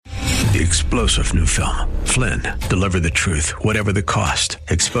The explosive new film, Flynn, deliver the truth, whatever the cost,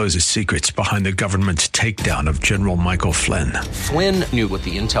 exposes secrets behind the government's takedown of General Michael Flynn. Flynn knew what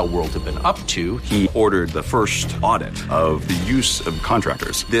the intel world had been up to. He ordered the first audit of the use of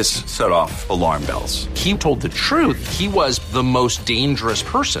contractors. This set off alarm bells. He told the truth. He was the most dangerous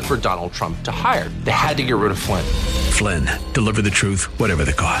person for Donald Trump to hire. They had to get rid of Flynn. Flynn, deliver the truth, whatever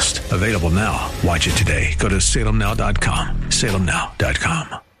the cost. Available now. Watch it today. Go to salemnow.com.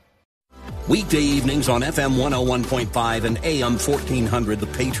 salemnow.com. Weekday evenings on FM 101.5 and AM 1400 The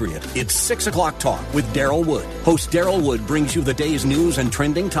Patriot. It's 6 o'clock talk with Daryl Wood. Host Daryl Wood brings you the day's news and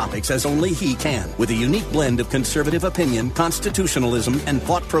trending topics as only he can, with a unique blend of conservative opinion, constitutionalism, and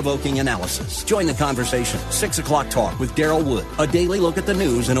thought-provoking analysis. Join the conversation. 6 o'clock talk with Daryl Wood. A daily look at the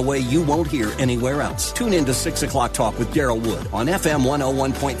news in a way you won't hear anywhere else. Tune in to 6 o'clock talk with Daryl Wood on FM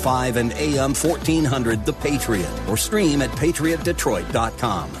 101.5 and AM 1400 The Patriot, or stream at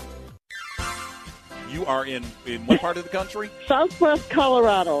patriotdetroit.com. You are in what part of the country? Southwest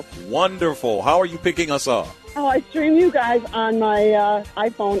Colorado. Wonderful. How are you picking us up? Oh, I stream you guys on my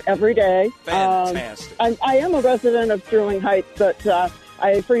iPhone every day. Fantastic. I am a resident of Sterling Heights, but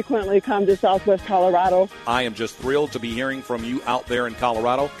I frequently come to Southwest Colorado. I am just thrilled to be hearing from you out there in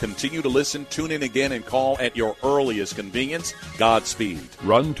Colorado. Continue to listen, tune in again, and call at your earliest convenience. Godspeed.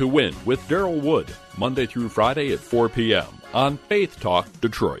 Run to Win with Daryl Wood, Monday through Friday at 4 p.m. on Faith Talk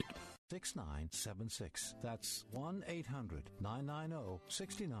Detroit. 6976. That's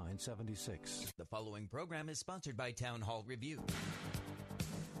 1-800-990-6976. The following program is sponsored by Town Hall Review.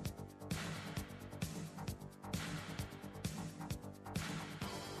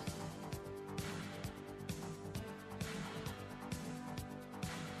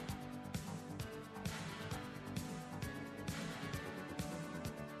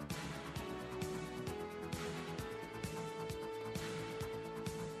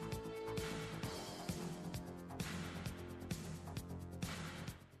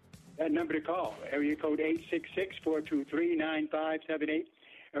 That number to call, area code 866-423-9578,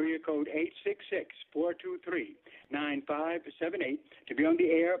 area code 866-423-9578, to be on the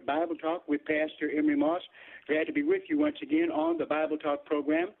air, Bible Talk with Pastor Emery Moss. Glad to be with you once again on the Bible Talk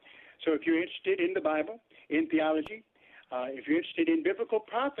program. So if you're interested in the Bible, in theology, if you're interested in biblical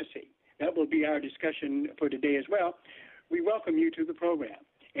prophecy, that will be our discussion for today as well. We welcome you to the program.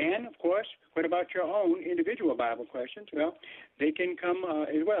 And, of course, what about your own individual Bible questions? Well, they can come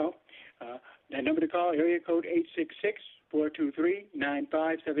as well. That number to call, area code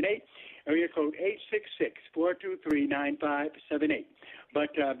 866-423-9578, area code 866-423-9578.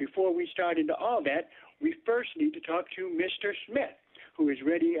 But before we start into all that, we first need to talk to Mr. Smith, who is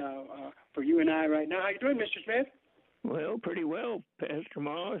ready for you and I right now. How you doing, Mr. Smith? Well, pretty well, Pastor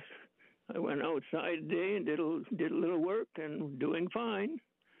Moss. I went outside today and did a little work and doing fine.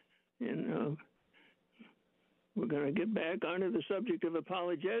 And we're going to get back onto the subject of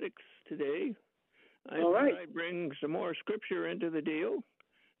apologetics today. All right. I bring some more scripture into the deal,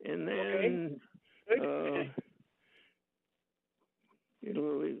 and then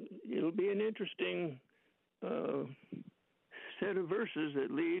it'll be an interesting set of verses that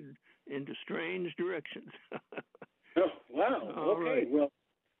lead into strange directions. Oh, wow. Okay. Right. Well,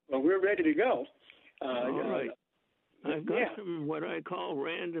 we're ready to go. All right. I've got some what I call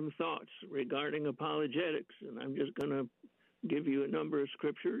random thoughts regarding apologetics, and I'm just going to give you a number of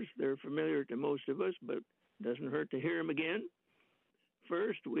scriptures. They're familiar to most of us, but it doesn't hurt to hear them again.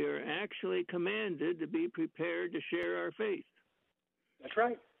 First, we are actually commanded to be prepared to share our faith. That's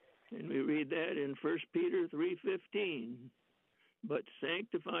right. And we read that in 1 Peter 3:15. But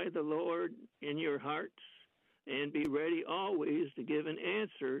sanctify the Lord in your hearts, and be ready always to give an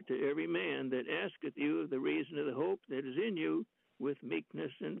answer to every man that asketh you of the reason of the hope that is in you with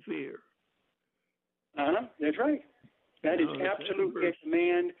meekness and fear. That's right. That is absolutely a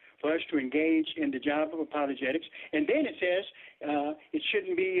command for us to engage in the job of apologetics. And then it says it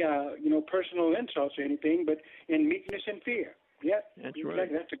shouldn't be, personal insults or anything, but in meekness and fear. Yeah, that's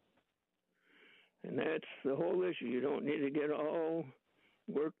right. And that's the whole issue. You don't need to get all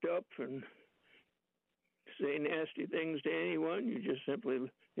worked up and say nasty things to anyone. You just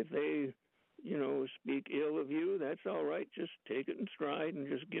simply, if they, speak ill of you, that's all right. Just take it in stride and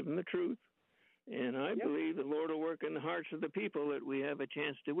just give them the truth. And I believe the Lord will work in the hearts of the people that we have a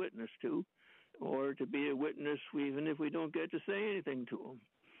chance to witness to, or to be a witness even if we don't get to say anything to them.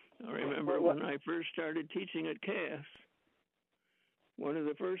 I remember when I first started teaching at Cass, one of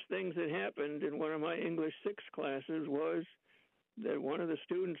the first things that happened in one of my English 6 classes was that one of the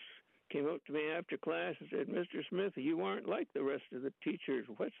students came up to me after class and said, Mr. Smith, you aren't like the rest of the teachers.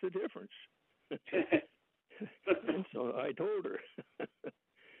 What's the difference? And so I told her.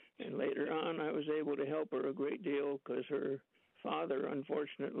 And later was able to help her a great deal because her father,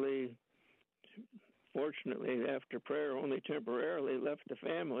 unfortunately, fortunately, after prayer, only temporarily left the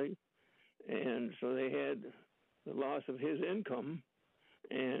family, and so they had the loss of his income.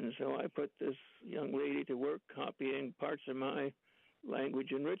 And so I put this young lady to work copying parts of my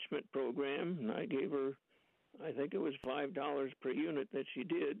language enrichment program, and I gave her, I think it was $5 per unit that she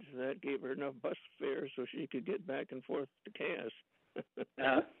did, so that gave her enough bus fare so she could get back and forth to Cass.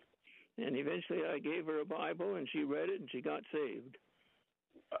 And eventually I gave her a Bible, and she read it, and she got saved.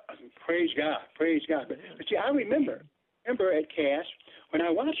 Praise God, praise God. But see, I remember at Cass when I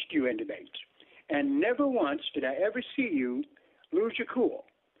watched you in debates, and never once did I ever see you lose your cool.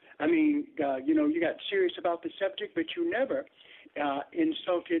 I mean, you got serious about the subject, but you never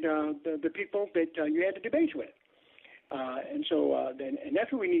insulted the people that you had to debate with. And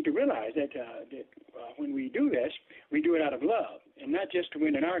that's what we need to realize, that when we do this, we do it out of love and not just to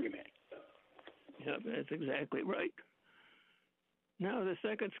win an argument. Yeah, that's exactly right. Now, the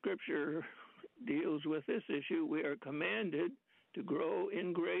second scripture deals with this issue. We are commanded to grow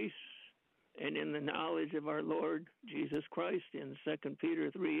in grace and in the knowledge of our Lord Jesus Christ in 2 Peter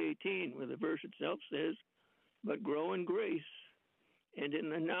 3:18, where the verse itself says, "But grow in grace and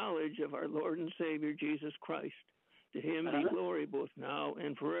in the knowledge of our Lord and Savior Jesus Christ. To him be glory both now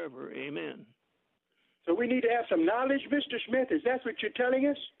and forever. Amen." So we need to have some knowledge, Mr. Smith. Is that what you're telling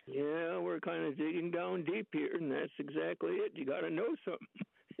us? Yeah, we're kind of digging down deep here, and that's exactly it. You got to know something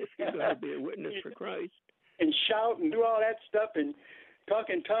if you're going to be a witness for Christ. And shout and do all that stuff and talk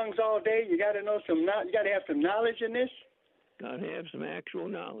in tongues all day. You got to know some. You got to have some knowledge in this. Got to have some actual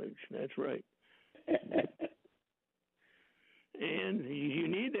knowledge. That's right. And you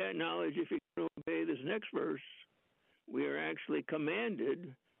need that knowledge if you're going to obey this next verse. We are actually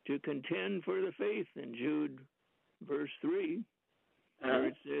commanded to contend for the faith in Jude, verse 3, where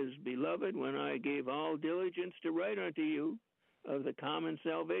it says, "Beloved, when I gave all diligence to write unto you of the common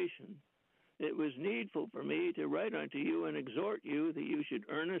salvation, it was needful for me to write unto you and exhort you that you should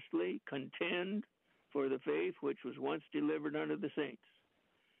earnestly contend for the faith which was once delivered unto the saints."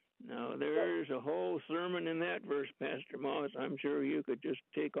 Now, there's a whole sermon in that verse, Pastor Moss. I'm sure you could just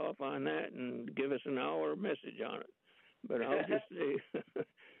take off on that and give us an hour message on it. But I'll just say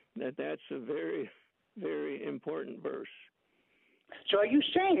that that's a very, very important verse. So are you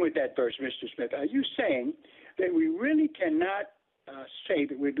saying with that verse, Mr. Smith, are you saying that we really cannot say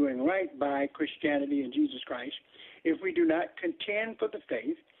that we're doing right by Christianity and Jesus Christ if we do not contend for the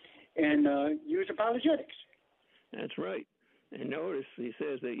faith and use apologetics? That's right. And notice he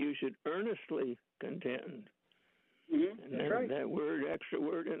says that you should earnestly contend. Mm-hmm. And that's right. That word, extra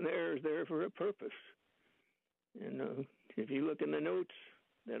word in there is there for a purpose. And if you look in the notes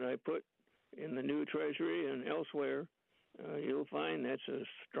that I put in the New Treasury and elsewhere, you'll find that's a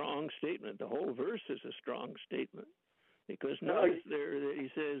strong statement. The whole verse is a strong statement. Because notice there that he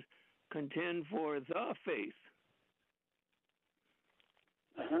says, contend for the faith.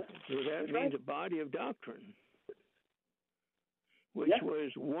 So that means a body of doctrine, which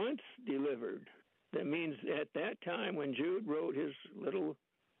was once delivered. That means at that time when Jude wrote his little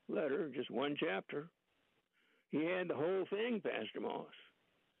letter, just one chapter, he had the whole thing, Pastor Moss.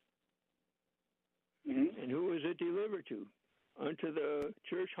 Mm-hmm. And who was it delivered to? Unto the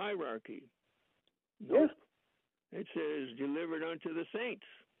church hierarchy. Nope. Yeah. It says delivered unto the saints.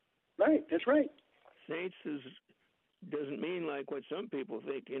 Right, that's right. Saints doesn't mean like what some people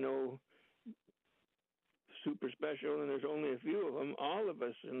think, super special, and there's only a few of them. All of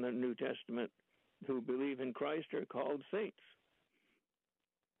us in the New Testament who believe in Christ are called saints.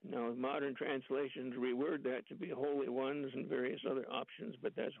 Now, modern translations reword that to be holy ones and various other options,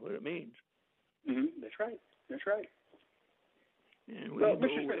 but that's what it means. Mm-hmm. That's right. That's right. And we go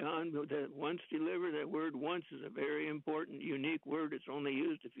way on. That once delivered, that word once is a very important, unique word. It's only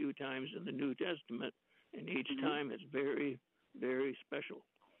used a few times in the New Testament, and each time it's very, very special.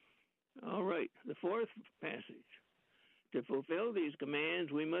 All right, the fourth passage. To fulfill these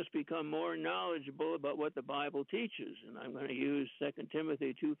commands, we must become more knowledgeable about what the Bible teaches. And I'm going to use 2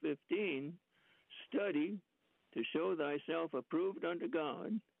 Timothy 2:15. Study to show thyself approved unto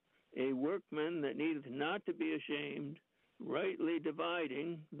God, a workman that needeth not to be ashamed, rightly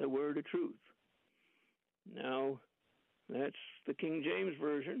dividing the word of truth. Now, that's the King James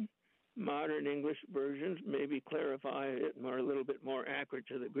Version. Modern English versions maybe clarify it more, a little bit more accurate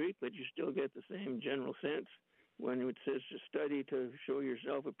to the Greek, but you still get the same general sense. When it says to study to show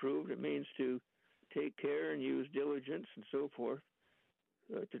yourself approved, it means to take care and use diligence and so forth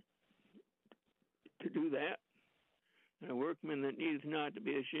to do that. And a workman that needeth not to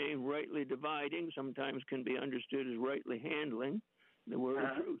be ashamed, rightly dividing, sometimes can be understood as rightly handling the word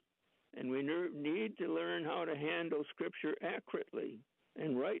of truth. And we need to learn how to handle Scripture accurately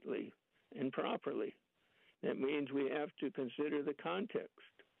and rightly and properly. That means we have to consider the context,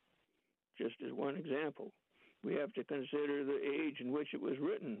 just as one example. We have to consider the age in which it was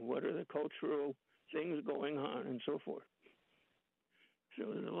written. What are the cultural things going on, and so forth. So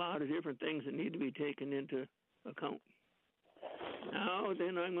there's a lot of different things that need to be taken into account. Now,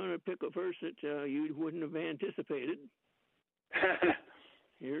 then I'm going to pick a verse that you wouldn't have anticipated.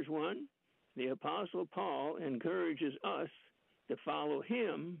 Here's one. The Apostle Paul encourages us to follow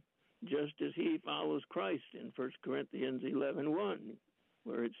him just as he follows Christ in 1 Corinthians 11:1,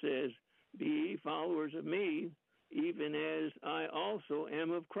 where it says, "Be ye followers of me, even as I also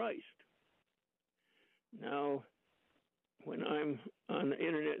am of Christ." Now, when I'm on the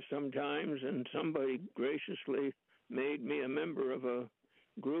internet sometimes and somebody graciously made me a member of a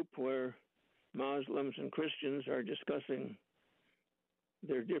group where Muslims and Christians are discussing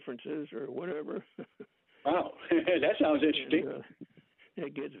their differences or whatever. Wow, that sounds interesting. And,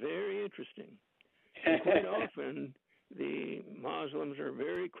 it gets very interesting. And quite often, the Muslims are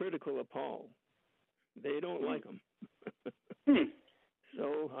very critical of Paul. They don't like him.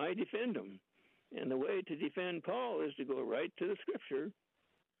 So I defend him. And the way to defend Paul is to go right to the Scripture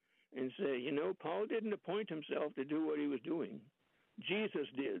and say, you know, Paul didn't appoint himself to do what he was doing. Jesus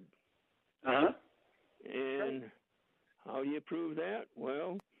did. Uh-huh. And how do you prove that?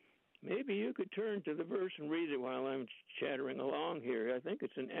 Well, maybe you could turn to the verse and read it while I'm chattering along here. I think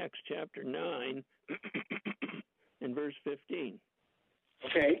it's in Acts chapter 9 and verse 15.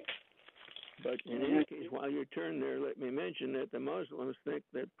 Okay. But in any case, while you turn there, let me mention that the Muslims think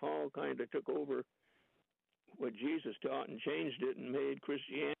that Paul kind of took over what Jesus taught and changed it and made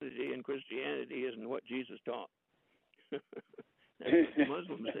Christianity, and Christianity isn't what Jesus taught. That's what the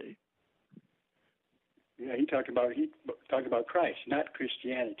Muslims say. Yeah, he talked about Christ, not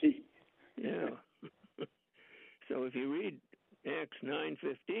Christianity. Yeah. So if you read Acts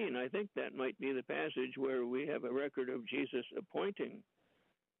 9:15, I think that might be the passage where we have a record of Jesus appointing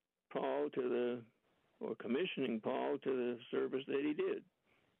Paul or commissioning Paul to the service that he did.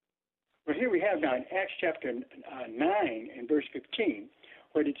 Well, here we have now in Acts chapter 9 and verse 15,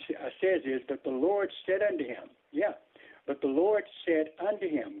 what it says is, "But the Lord said unto him," "But the Lord said unto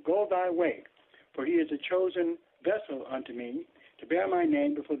him, Go thy way, for he is a chosen vessel unto me, to bear my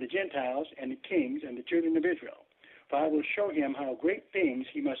name before the Gentiles and the kings and the children of Israel. For I will show him how great things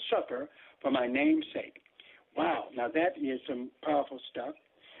he must suffer for my name's sake." Wow, now that is some powerful stuff.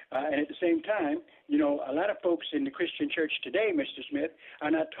 And at the same time, you know, a lot of folks in the Christian church today, Mr. Smith, are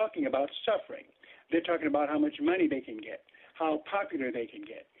not talking about suffering. They're talking about how much money they can get, how popular they can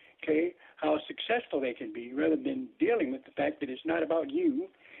get, okay, how successful they can be, rather than dealing with the fact that it's not about you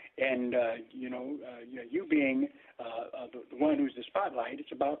and, you being the one who's the spotlight.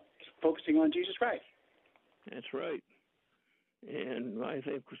 It's about focusing on Jesus Christ. That's right. And I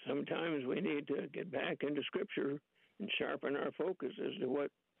think sometimes we need to get back into Scripture and sharpen our focus as to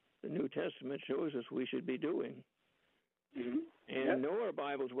what the New Testament shows us we should be doing. Mm-hmm. And know our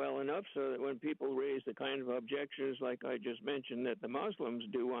Bibles well enough so that when people raise the kind of objections like I just mentioned that the Muslims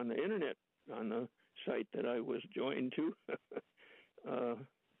do on the internet, on the site that I was joined to,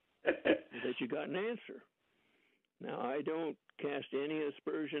 that you got an answer. Now, I don't cast any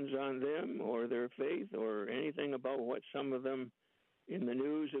aspersions on them or their faith or anything about what some of them in the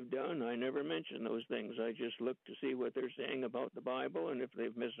news have done. I never mention those things. I just look to see what they're saying about the Bible, and if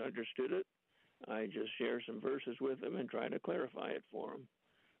they've misunderstood it, I just share some verses with them and try to clarify it for them.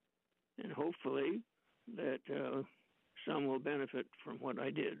 And hopefully that some will benefit from what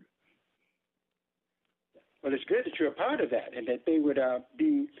I did. Well, it's good that you're a part of that and that they would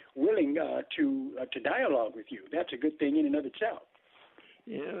be willing to dialogue with you. That's a good thing in and of itself.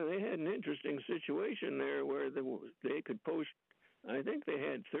 Yeah, they had an interesting situation there where they could post, I think they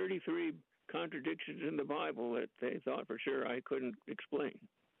had 33 contradictions in the Bible that they thought for sure I couldn't explain.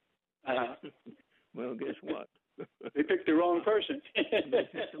 Well, guess what? They picked the wrong person. They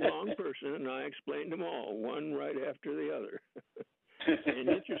picked the wrong person, and I explained them all, one right after the other. And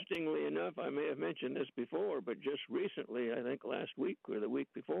interestingly enough, I may have mentioned this before, but just recently, I think last week or the week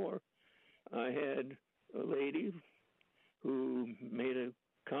before, I had a lady who made a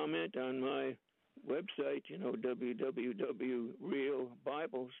comment on my website,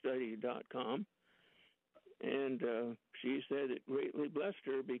 www.realbiblestudy.com, and she said it greatly blessed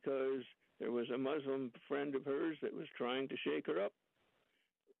her because there was a Muslim friend of hers that was trying to shake her up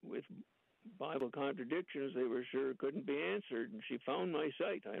with Bible contradictions they were sure couldn't be answered, and she found my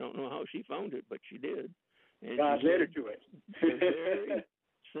site. I don't know how she found it, but she did. And God led her to it. The very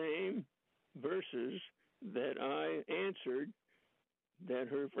same verses that I answered, that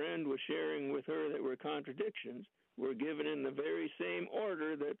her friend was sharing with her that were contradictions were given in the very same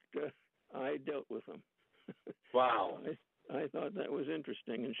order that I dealt with them. Wow. I thought that was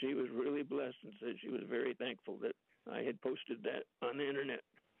interesting, and she was really blessed and said she was very thankful that I had posted that on the internet.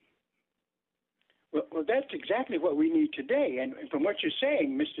 Well, that's exactly what we need today. And from what you're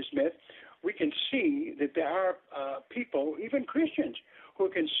saying, Mr. Smith, we can see that there are people, even Christians, who are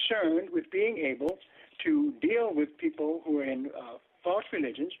concerned with being able to deal with people who are in false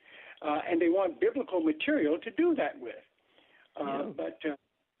religions, and they want biblical material to do that with. But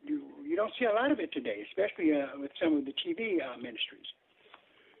you don't see a lot of it today, especially with some of the TV ministries.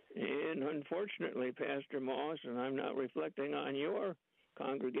 And unfortunately, Pastor Moss, and I'm not reflecting on your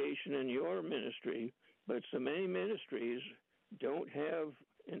congregation and your ministry, but so many ministries don't have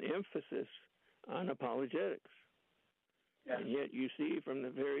an emphasis on apologetics. Yeah. And yet you see from the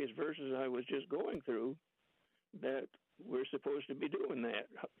various verses I was just going through that we're supposed to be doing that.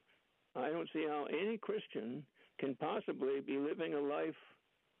 I don't see how any Christian can possibly be living a life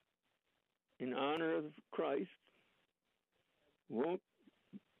in honor of Christ, won't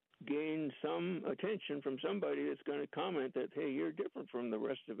gain some attention from somebody that's going to comment that, hey, you're different from the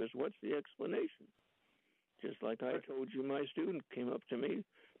rest of us. What's the explanation? Just like I told you, my student came up to me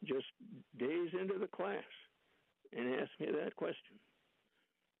just days into the class and asked me that question.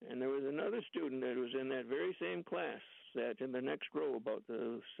 And there was another student that was in that very same class, sat in the next row about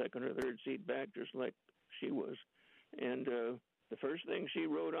the second or third seat back, just like she was. And the first thing she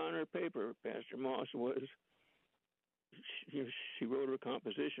wrote on her paper, Pastor Moss, was she wrote her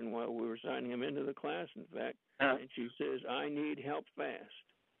composition while we were signing him into the class, in fact, and she says, I need help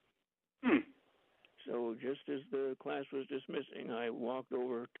fast. So just as the class was dismissing, I walked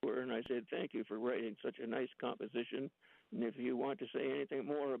over to her and I said, thank you for writing such a nice composition. And if you want to say anything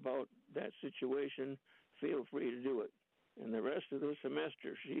more about that situation, feel free to do it. And the rest of the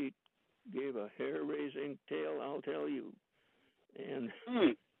semester, she gave a hair-raising tale, I'll tell you. And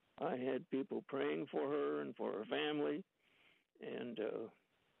I had people praying for her and for her family, and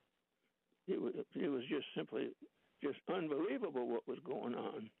it was just simply just unbelievable what was going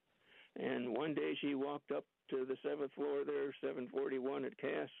on. And one day she walked up to the 7th floor there, 741 at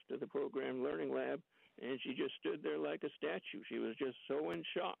Cass, to the Program Learning Lab, and she just stood there like a statue. She was just so in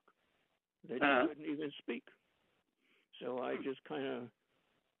shock that she couldn't even speak. So I just kind of,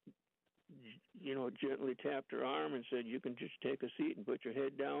 gently tapped her arm and said, you can just take a seat and put your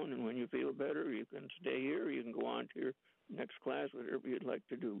head down, and when you feel better, you can stay here, or you can go on to your next class, whatever you'd like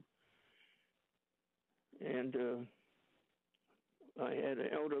to do. And I had an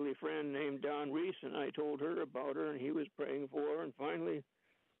elderly friend named Don Reese, and I told her about her, and he was praying for her, and finally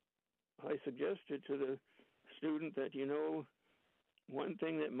I suggested to the student that, one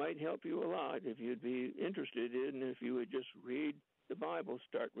thing that might help you a lot, if you'd be interested in, if you would just read the Bible,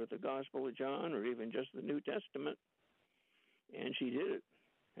 start with the Gospel of John or even just the New Testament. And she did it.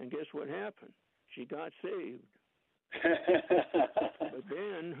 And guess what happened? She got saved. But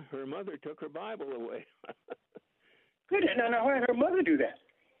then her mother took her Bible away. Good. Now, why did her mother do that?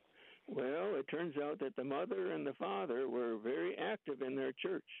 Well, it turns out that the mother and the father were very active in their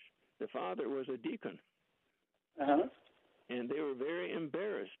church. The father was a deacon. And they were very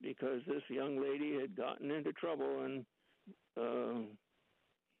embarrassed because this young lady had gotten into trouble and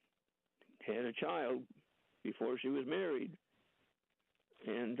had a child before she was married.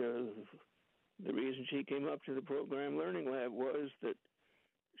 And the reason she came up to the Program Learning Lab was that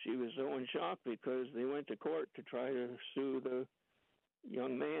she was so in shock because they went to court to try to sue the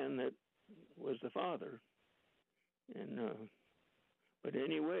young man that was the father. And but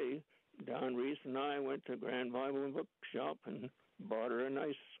anyway, Don Reese and I went to Grand Bible and Bookshop and bought her a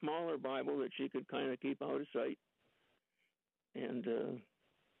nice smaller Bible that she could kind of keep out of sight. And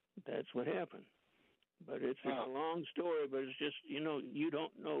that's what happened. But it's a long story, but it's just, you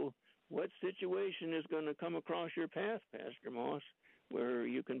don't know what situation is going to come across your path, Pastor Moss, where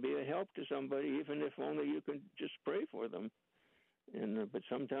you can be a help to somebody, even if only you can just pray for them. And but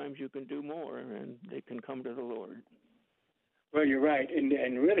sometimes you can do more, and they can come to the Lord. Well, you're right, and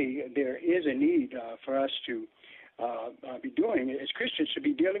really there is a need for us to be doing, as Christians, to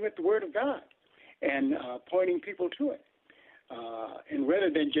be dealing with the Word of God and pointing people to it. And rather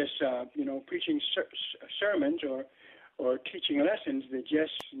than just, preaching sermons or teaching lessons that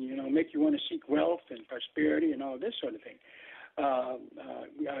just, make you want to seek wealth and prosperity and all this sort of thing.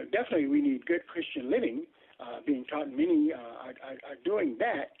 Definitely we need good Christian living being taught. Many are doing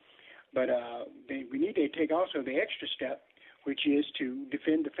that, but we need to take also the extra step, which is to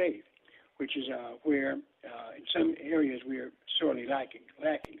defend the faith, which is where in some areas we are sorely lacking.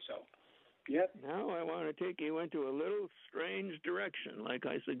 So, Yep. Now I want to take you into a little strange direction, like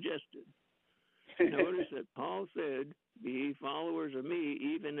I suggested. Notice that Paul said, "Be ye followers of me,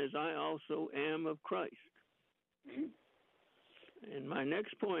 even as I also am of Christ." Mm-hmm. And my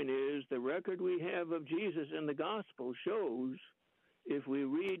next point is the record we have of Jesus in the gospel shows, if we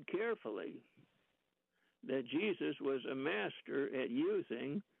read carefully, that Jesus was a master at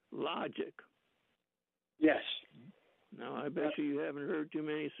using logic. Yes. Now, I bet you haven't heard too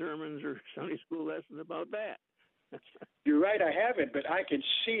many sermons or Sunday school lessons about that. You're right, I haven't, but I can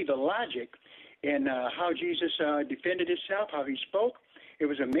see the logic in how Jesus defended himself, how he spoke. It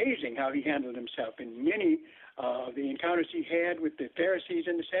was amazing how he handled himself in many of the encounters he had with the Pharisees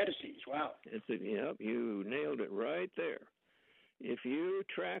and the Sadducees. Wow. Yep, you nailed it right there. If you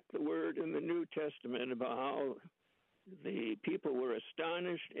track the word in the New Testament about how the people were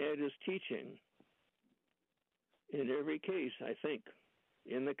astonished at his teaching, in every case, I think,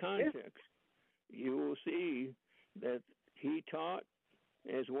 in the context, you will see that he taught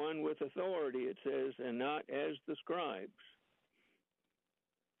as one with authority, it says, and not as the scribes.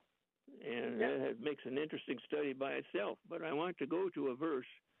 And that makes an interesting study by itself. But I want to go to a verse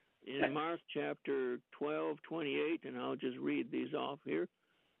in Mark chapter 12:28, and I'll just read these off here.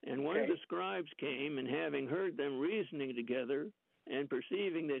 And one of the scribes came, and having heard them reasoning together, and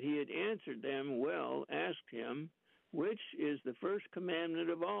perceiving that he had answered them well, asked him, which is the first commandment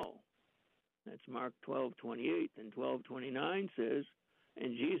of all? That's Mark 12:28. And 12:29 says,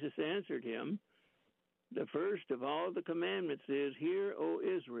 and Jesus answered him, the first of all the commandments is, Hear, O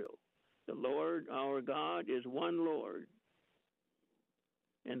Israel, the Lord our God is one Lord.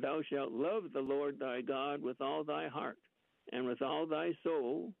 And thou shalt love the Lord thy God with all thy heart, and with all thy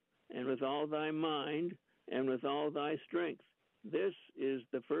soul, and with all thy mind, and with all thy strength. This is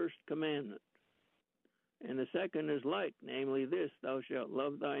the first commandment. And the second is like, namely this, thou shalt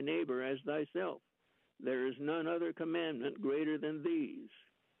love thy neighbor as thyself. There is none other commandment greater than these.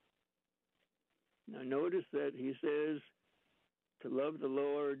 Now notice that he says to love the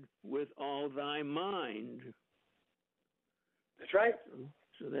Lord with all thy mind. That's right.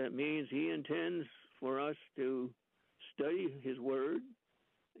 So that means he intends for us to study his word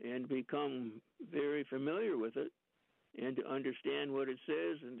and become very familiar with it, and to understand what it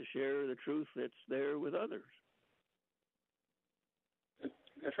says and to share the truth that's there with others.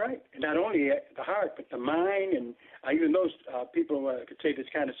 That's right. And not only the heart, but the mind, and even those people could say this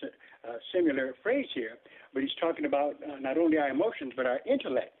kind of similar phrase here, but he's talking about not only our emotions, but our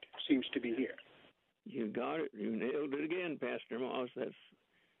intellect seems to be here. You got it. You nailed it again, Pastor Moss.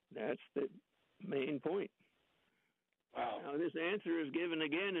 That's the main point. Wow. Now, this answer is given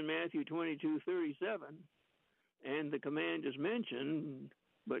again in Matthew 22:37. And the command is mentioned,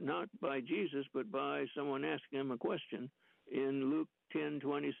 but not by Jesus, but by someone asking him a question in Luke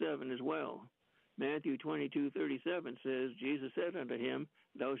 10:27 as well. Matthew 22:37 says, Jesus said unto him,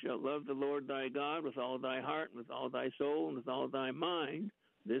 Thou shalt love the Lord thy God with all thy heart, and with all thy soul, and with all thy mind.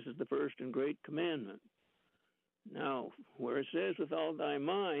 This is the first and great commandment. Now, where it says with all thy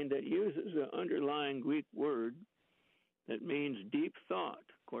mind, that uses an underlying Greek word that means deep thought,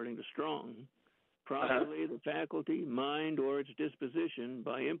 according to Strong. Properly, the faculty, mind, or its disposition,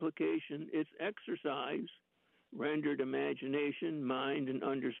 by implication, its exercise, rendered imagination, mind, and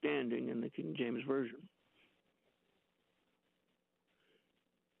understanding in the King James Version.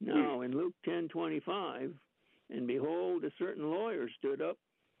 Now, in Luke 10:25, and behold, a certain lawyer stood up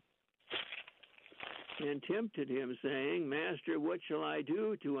and tempted him, saying, Master, what shall I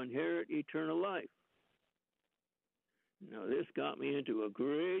do to inherit eternal life? Now, this got me into a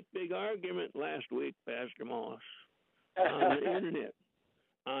great big argument last week, Pastor Moss, on the internet,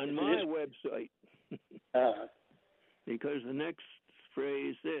 on my website. Because the next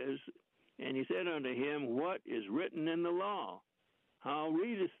phrase says, and he said unto him, What is written in the law? How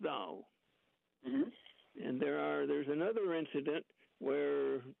readest thou? Mm-hmm. And there's another incident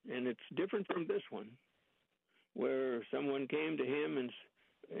where, and it's different from this one, where someone came to him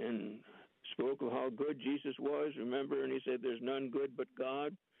and spoke of how good Jesus was, remember, and he said, there's none good but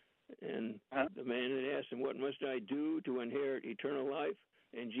God. And the man had asked him, what must I do to inherit eternal life?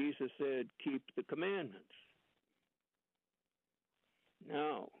 And Jesus said, keep the commandments.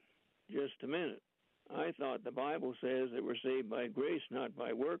 Now, just a minute. I thought the Bible says that we're saved by grace, not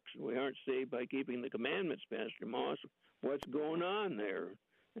by works. We aren't saved by keeping the commandments, Pastor Moss. What's going on there?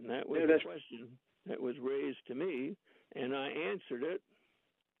 And that was the question that was raised to me, and I answered it.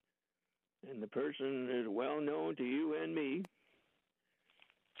 And the person is well known to you and me.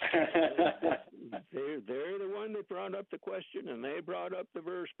 They're the one that brought up the question, and they brought up the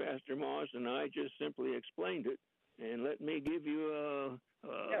verse, Pastor Moss, and I just simply explained it And let me give you a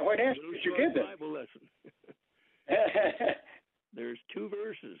what answer did you give them? Bible lesson. There's two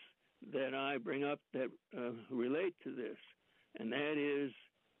verses that I bring up that relate to this, and that is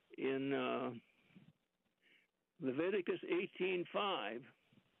in Leviticus 18:5.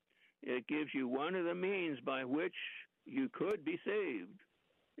 It gives you one of the means by which you could be saved,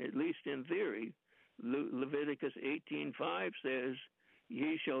 at least in theory. Leviticus 18:5 says,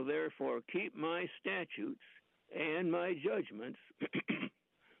 "Ye shall therefore keep my statutes and my judgments,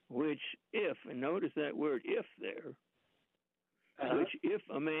 which if," and notice that word "if" there, "which if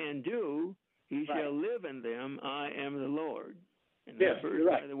a man do, he shall live in them. I am the Lord." And that verse,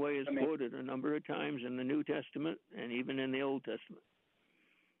 by the way, is quoted a number of times in the New Testament and even in the Old Testament.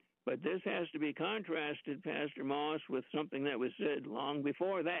 But this has to be contrasted, Pastor Moss, with something that was said long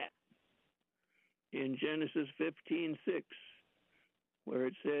before that in Genesis 15:6, where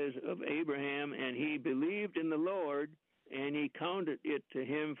it says of Abraham, "And he believed in the Lord, and he counted it to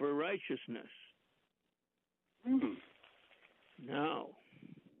him for righteousness." Now,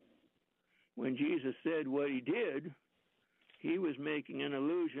 when Jesus said what he did, he was making an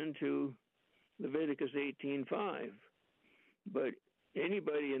allusion to Leviticus 18:5. But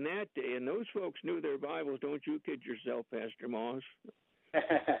anybody in that day, and those folks knew their Bibles, don't you kid yourself, Pastor Moss.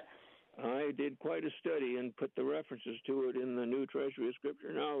 I did quite a study and put the references to it in the New Treasury of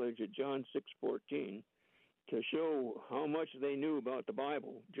Scripture Knowledge at John 6:14 to show how much they knew about the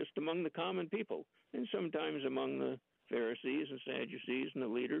Bible, just among the common people, and sometimes among the Pharisees and Sadducees and the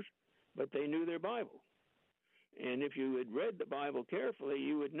leaders, but they knew their Bible. And if you had read the Bible carefully,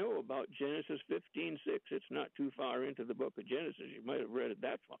 you would know about Genesis 15:6. It's not too far into the book of Genesis. You might have read it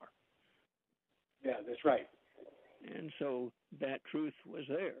that far. Yeah, that's right. And so that truth was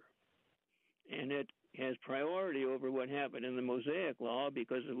there. And it has priority over what happened in the Mosaic Law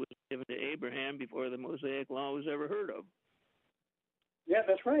because it was given to Abraham before the Mosaic Law was ever heard of. Yeah,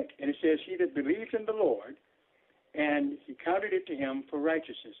 that's right. And it says, "He that believed in the Lord, and he counted it to him for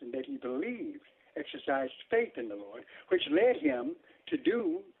righteousness," and that he believed, exercised faith in the Lord, which led him to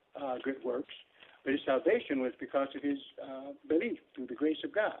do good works, but his salvation was because of his belief through the grace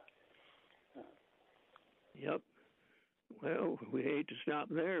of God. Yep. Well, we hate to stop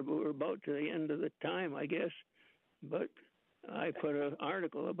there, but we're about to the end of the time, I guess. But I put an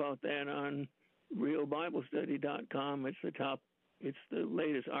article about that on realbiblestudy.com. It's the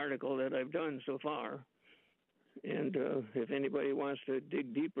latest article that I've done so far. And if anybody wants to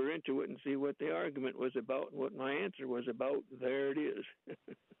dig deeper into it and see what the argument was about and what my answer was about, there it is.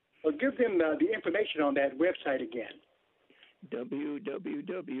 Well, give them the information on that website again.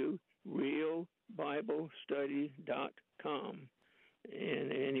 www.realbiblestudy.com.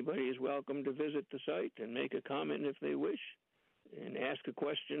 And anybody is welcome to visit the site and make a comment if they wish and ask a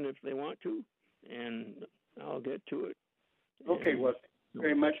question if they want to, and I'll get to it. Okay, well, thank you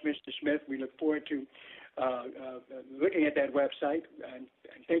very much, Mr. Smith. We look forward to looking at that website, and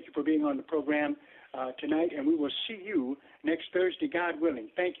thank you for being on the program tonight, and we will see you next Thursday, God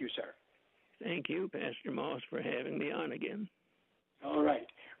willing. Thank you, sir. Thank you, Pastor Moss, for having me on again. All right.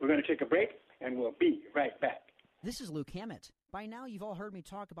 We're going to take a break, and we'll be right back. This is Luke Hammett. By now, you've all heard me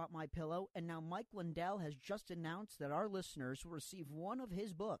talk about MyPillow, and now Mike Lindell has just announced that our listeners will receive one of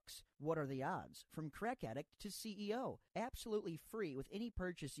his books, What Are the Odds? From Crack Addict to CEO, absolutely free with any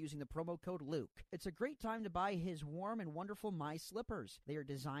purchase using the promo code Luke. It's a great time to buy his warm and wonderful My Slippers. They are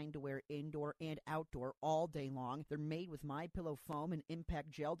designed to wear indoor and outdoor all day long. They're made with MyPillow foam and impact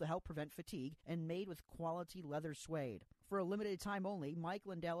gel to help prevent fatigue, and made with quality leather suede. For a limited time only, Mike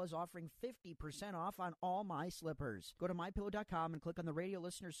Lindell is offering 50% off on all My Slippers. Go to MyPillow.com and click on the Radio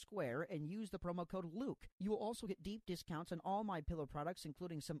Listeners Square and use the promo code Luke. You will also get deep discounts on all MyPillow products,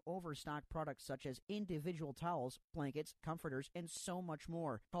 including some overstock products such as individual towels, blankets, comforters, and so much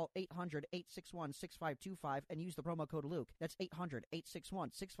more. Call 800-861-6525 and use the promo code Luke. That's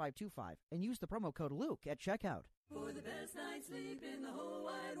 800-861-6525 and use the promo code Luke at checkout. For the best night's sleep in the whole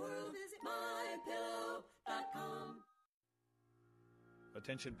wide world, visit MyPillow.com.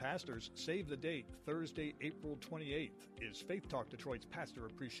 Attention pastors, save the date. Thursday, April 28th is Faith Talk Detroit's Pastor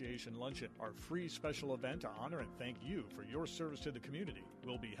Appreciation Luncheon, our free special event to honor and thank you for your service to the community.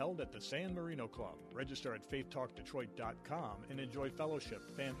 Will be held at the San Marino Club. Register at faithtalkdetroit.com and enjoy fellowship,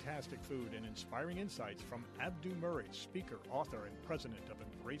 fantastic food, and inspiring insights from Abdu Murray, speaker, author, and president of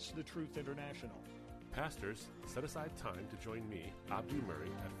Embrace the Truth International. Pastors, set aside time to join me, Abdu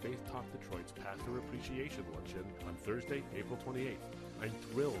Murray, at Faith Talk Detroit's Pastor Appreciation Luncheon on Thursday, April 28th. I'm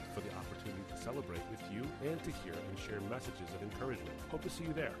thrilled for the opportunity to celebrate with you and to hear and share messages of encouragement. Hope to see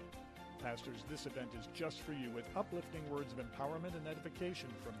you there. Pastors, this event is just for you with uplifting words of empowerment and edification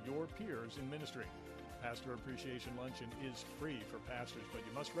from your peers in ministry. Pastor Appreciation Luncheon is free for pastors, but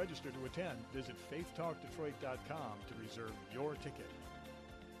you must register to attend. Visit faithtalkdetroit.com to reserve your ticket.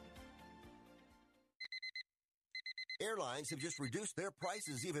 Airlines have just reduced their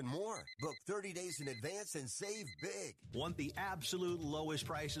prices even more. Book 30 days in advance and save big. Want the absolute lowest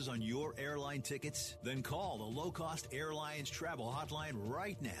prices on your airline tickets? Then call the Low Cost Airlines Travel Hotline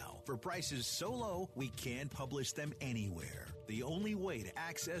right now for prices so low we can't publish them anywhere. The only way to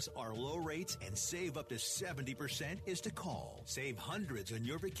access our low rates and save up to 70% is to call. Save hundreds on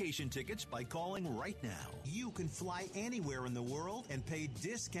your vacation tickets by calling right now. You can fly anywhere in the world and pay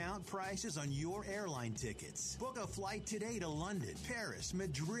discount prices on your airline tickets. Book a flight today to London, Paris,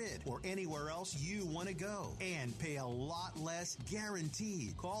 Madrid, or anywhere else you want to go. And pay a lot less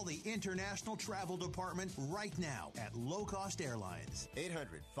guaranteed. Call the International Travel Department right now at Low Cost Airlines.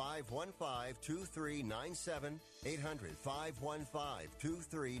 800-515-2397.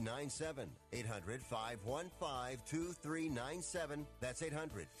 800-515-2397. 800-515-2397. That's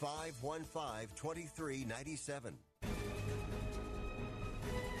 800-515-2397.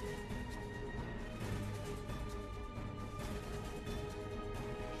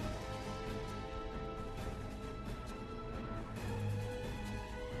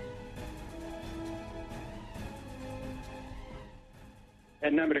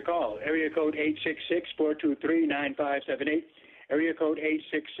 That number to call, area code 866-423-9578, area code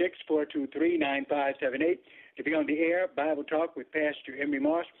 866-423-9578. To be on the air, Bible Talk with Pastor Emery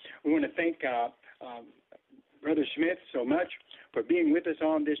Moss. We want to thank Brother Smith so much for being with us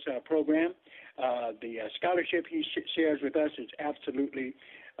on this program. The scholarship he shares with us is absolutely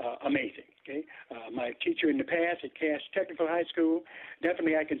amazing. Okay, my teacher in the past at Cass Technical High School,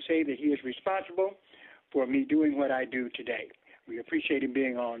 definitely I can say that he is responsible for me doing what I do today. We appreciate him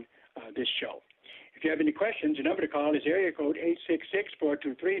being on this show. If you have any questions, the number to call is area code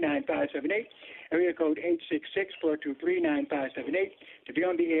 866-423-9578, area code 866-423-9578, to be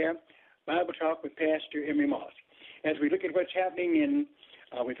on the air, Bible Talk with Pastor Emery Moss. As we look at what's happening in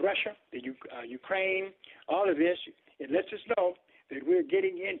with Russia, the Ukraine, all of this, it lets us know that we're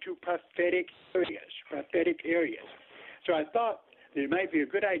getting into prophetic areas. So I thought that it might be a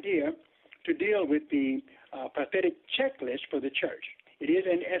good idea to deal with the prophetic checklist for the church. It is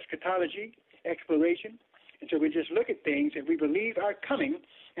an eschatology exploration, and so we just look at things that we believe are coming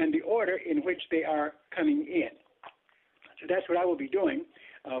and the order in which they are coming in. So that's what I will be doing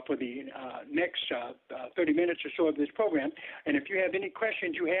for the next 30 minutes or so of this program. And if you have any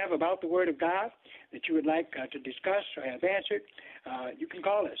questions you have about the Word of God that you would like to discuss or have answered, you can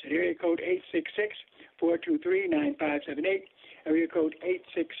call us at area code 866-423-9578, area code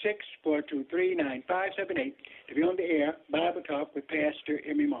 866-423-9578, to be on the air, Bible Talk with Pastor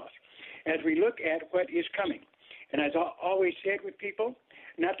Emery Moss. As we look at what is coming, and as I always said with people,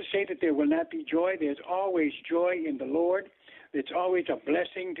 not to say that there will not be joy, there's always joy in the Lord. It's always a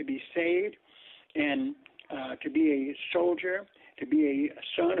blessing to be saved and to be a soldier, to be a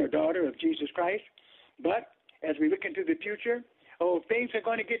son or daughter of Jesus Christ. But as we look into the future, things are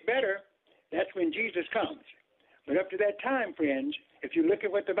going to get better. That's when Jesus comes. But up to that time, friends, if you look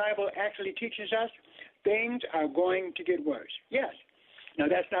at what the Bible actually teaches us, things are going to get worse. Yes. Now,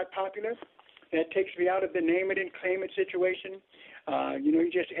 that's not popular. That takes me out of the name it and claim it situation. You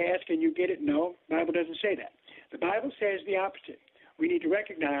just ask and you get it. No, the Bible doesn't say that. The Bible says the opposite. We need to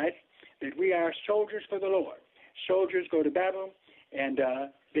recognize that we are soldiers for the Lord. Soldiers go to battle, and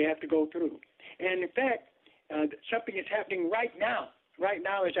they have to go through. And in fact, something is happening right now. Right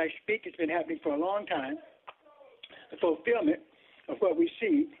now, as I speak, it's been happening for a long time. The fulfillment of what we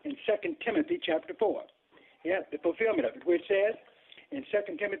see in 2 Timothy chapter 4. Yeah, the fulfillment of it, where it says in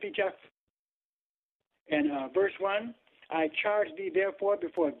 2 Timothy chapter 4, and verse 1, I charge thee therefore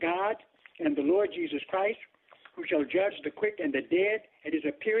before God and the Lord Jesus Christ, who shall judge the quick and the dead at his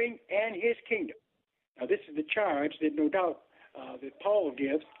appearing and his kingdom. Now this is the charge that no doubt that Paul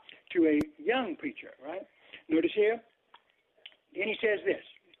gives to a young preacher, right? Notice here, then he says this,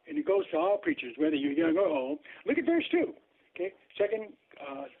 and it goes to all preachers, whether you're young or old. Look at verse 2, okay? 2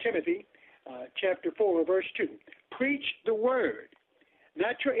 Timothy chapter 4, verse 2. Preach the word,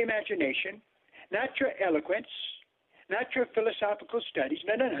 not your imagination, not your eloquence, not your philosophical studies.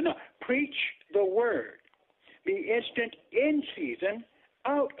 No. Preach the word. Be instant in season,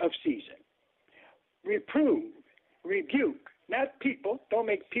 out of season. Reprove, rebuke, not people. Don't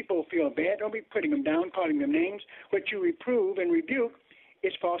make people feel bad. Don't be putting them down, calling them names. What you reprove and rebuke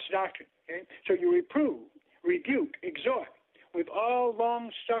is false doctrine. Okay? So you reprove, rebuke, exhort with all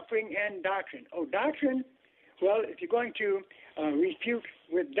long suffering and doctrine. Doctrine? Well, if you're going to refute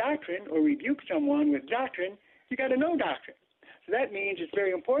with doctrine or rebuke someone with doctrine, you got to know doctrine. So that means it's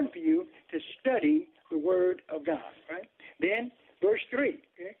very important for you to study the Word of God, right? Then, verse 3,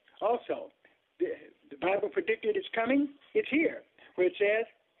 okay? Also, the Bible predicted it's coming. It's here, where it says,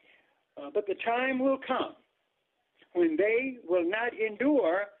 but the time will come when they will not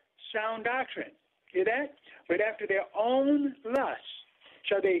endure sound doctrine. Hear that? But after their own lusts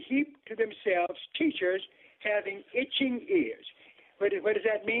shall they heap to themselves teachers having itching ears. What does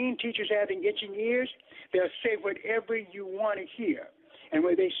that mean, teachers having itching ears? They'll say whatever you want to hear. And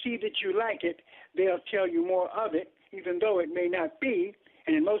when they see that you like it, they'll tell you more of it, even though it may not be,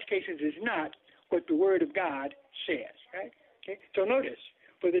 and in most cases is not, what the Word of God says. Right? Okay? So notice,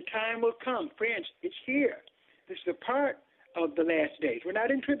 for the time will come. Friends, it's here. This is a part of the last days. We're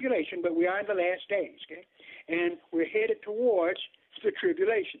not in tribulation, but we are in the last days. Okay? And we're headed towards the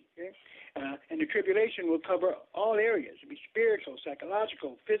tribulation. Okay? And the tribulation will cover all areas. It'll be spiritual,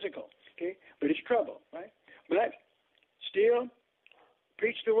 psychological, physical. Okay? But it's trouble, right? But still,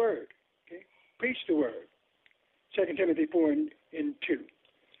 preach the Word. Okay? Preach the Word. 2 Timothy 4 and 2.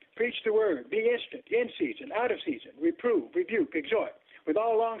 Preach the Word. Be instant, in season, out of season. Reprove, rebuke, exhort, with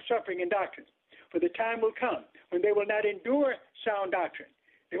all long-suffering and doctrine. For the time will come when they will not endure sound doctrine.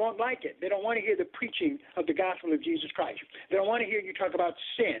 They won't like it. They don't want to hear the preaching of the gospel of Jesus Christ. They don't want to hear you talk about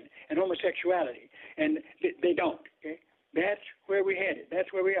sin and homosexuality. And they don't. Okay? That's where we're headed.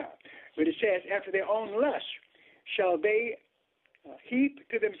 That's where we are. But it says, after their own lust shall they heap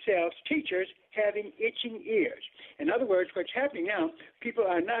to themselves teachers having itching ears. In other words, what's happening now, people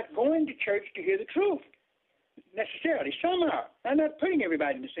are not going to church to hear the truth necessarily. Some are. I'm not putting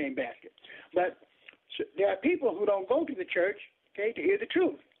everybody in the same basket. But there are people who don't go to the church, okay, to hear the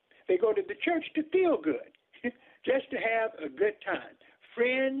truth. They go to the church to feel good, just to have a good time.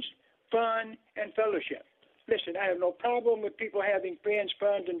 Friends, fun, and fellowship. Listen, I have no problem with people having friends,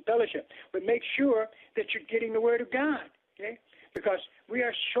 fun, and fellowship, but make sure that you're getting the Word of God, okay? Because we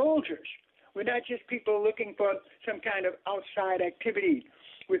are soldiers. We're not just people looking for some kind of outside activity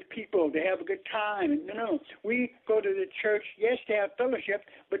with people to have a good time. No. We go to the church, yes, to have fellowship,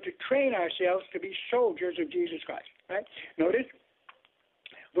 but to train ourselves to be soldiers of Jesus Christ, right? Notice,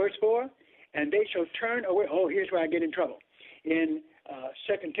 verse 4, and they shall turn away. Oh, here's where I get in trouble. In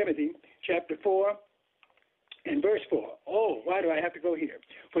 2 Timothy chapter 4 and verse 4. Oh, why do I have to go here?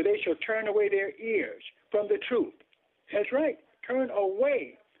 For they shall turn away their ears from the truth. That's right. Turn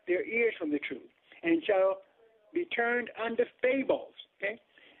away their ears from the truth, and shall be turned unto fables. Okay?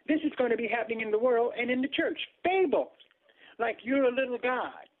 This is going to be happening in the world and in the church. Fables. Like you're a little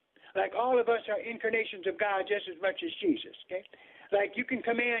God. Like all of us are incarnations of God just as much as Jesus. Okay? Like you can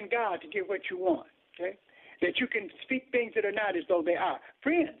command God to give what you want. Okay? That you can speak things that are not as though they are.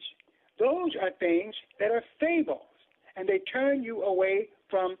 Friends, those are things that are fables, and they turn you away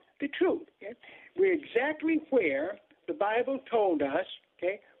from the truth. Okay? We're exactly where the Bible told us,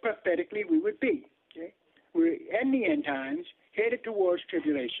 okay, prophetically we would be. Okay? We're in the end times, headed towards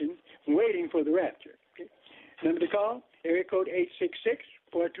tribulation, waiting for the rapture. Okay? Number to call, area code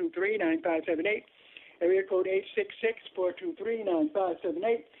 866-423-9578. Area code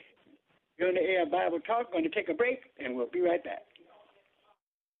 866-423-9578. You're on the air Bible Talk. Going to take a break, and we'll be right back.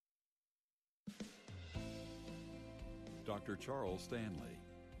 Dr. Charles Stanley.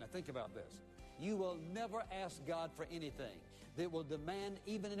 Now think about this. You will never ask God for anything that will demand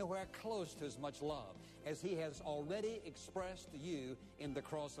even anywhere close to as much love as He has already expressed to you in the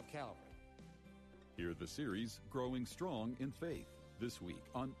cross of Calvary. Hear the series Growing Strong in Faith this week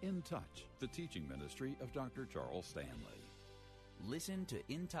on In Touch, the teaching ministry of Dr. Charles Stanley. Listen to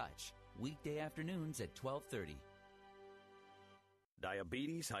In Touch, weekday afternoons at 12:30.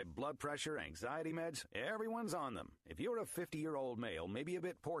 Diabetes, high blood pressure, anxiety meds, everyone's on them. If you're a 50-year-old male, maybe a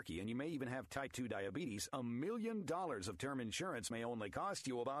bit porky, and you may even have type 2 diabetes, $1 million of term insurance may only cost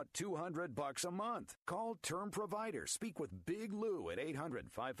you about $200 a month. Call Term Provider. Speak with Big Lou at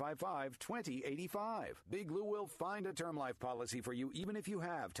 800-555-2085. Big Lou will find a term life policy for you even if you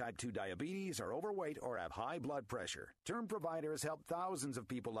have type 2 diabetes, are overweight, or have high blood pressure. Term Provider has helped thousands of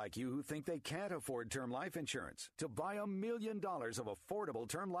people like you who think they can't afford term life insurance. To buy $1 million of affordable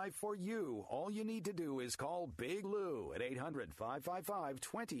term life for you, all you need to do is call Big Lou at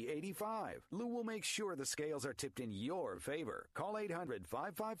 800-555-2085. Lou will make sure the scales are tipped in your favor. Call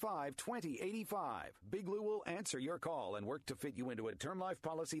 800-555-2085. Big Lou will answer your call and work to fit you into a term life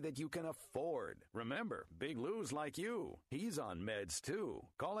policy that you can afford. Remember, Big Lou's like you. He's on meds too.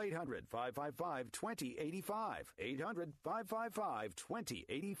 Call 800-555-2085.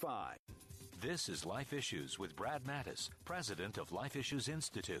 800-555-2085. This is Life Issues with Brad Mattis, president of Life Issues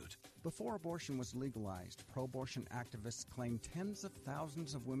Institute. Before abortion was legalized, pro-abortion activists claimed tens of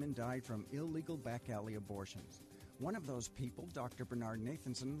thousands of women died from illegal back alley abortions. One of those people, Dr. Bernard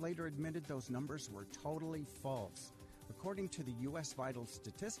Nathanson, later admitted those numbers were totally false. According to the U.S. Vital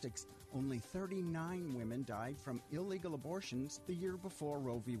Statistics, only 39 women died from illegal abortions the year before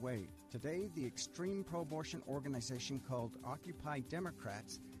Roe v. Wade. Today, the extreme pro-abortion organization called Occupy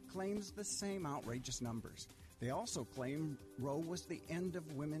Democrats claims the same outrageous numbers. They also claim Roe was the end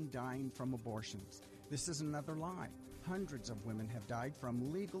of women dying from abortions. This is another lie. Hundreds of women have died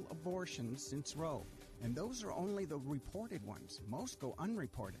from legal abortions since Roe, and those are only the reported ones. Most go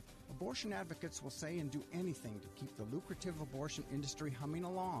unreported. Abortion advocates will say and do anything to keep the lucrative abortion industry humming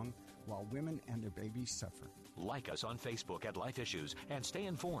along while women and their babies suffer. Like us on Facebook at Life Issues and stay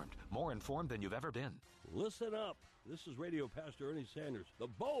informed, more informed than you've ever been. Listen up. This is Radio Pastor Ernie Sanders, the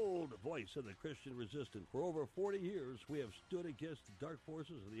bold voice of the Christian resistance. For over 40 years, we have stood against the dark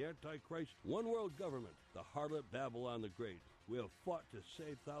forces of the Antichrist one-world government, the harlot Babylon the Great. We have fought to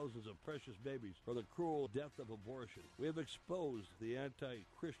save thousands of precious babies from the cruel death of abortion. We have exposed the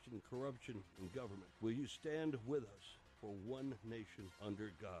anti-Christian corruption in government. Will you stand with us for one nation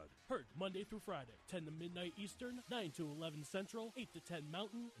under God? Heard Monday through Friday, 10 to midnight Eastern, 9 to 11 Central, 8 to 10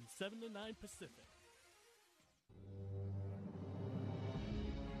 Mountain, and 7 to 9 Pacific.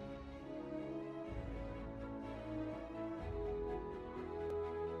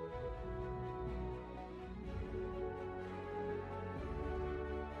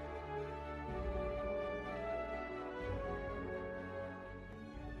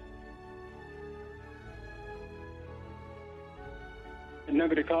 The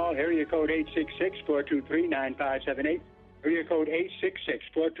number to call, area code 866-423-9578. Area code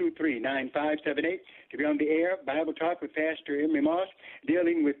 866-423-9578 to be on the air, Bible Talk with Pastor Emery Moss,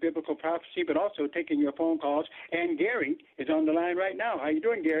 dealing with biblical prophecy, but also taking your phone calls. And Gary is on the line right now. How you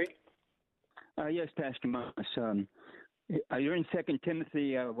doing, Gary? Yes, Pastor Moss. You're in 2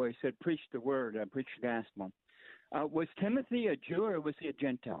 Timothy where he said, preach the word, preach the gospel. Was Timothy a Jew or was he a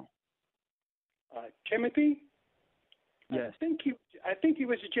Gentile? Timothy? Yes. I think he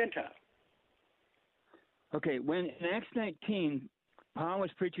was a Gentile. Okay, when in Acts 19, Paul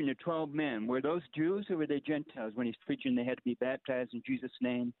was preaching to 12 men. Were those Jews or were they Gentiles when he's preaching they had to be baptized in Jesus'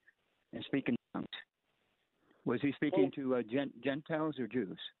 name and speak in tongues? Was he speaking to Gentiles or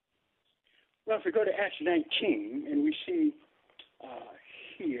Jews? Well, if we go to Acts 19 and we see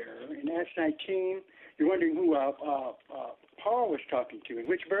here in Acts 19, you're wondering who Paul was talking to. In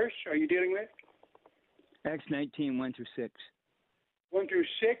which verse are you dealing with? Acts 19, 1 through 6. 1 through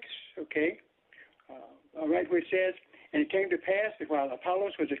 6, okay. All right, where it says, and it came to pass that while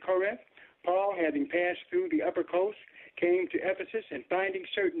Apollos was at Corinth, Paul, having passed through the upper coast, came to Ephesus, and finding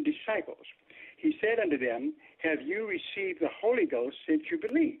certain disciples, he said unto them, have you received the Holy Ghost since you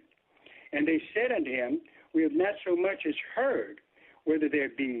believed? And they said unto him, we have not so much as heard whether there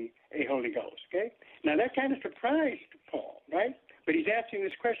be a Holy Ghost. Okay? Now that kind of surprised Paul, right? But he's asking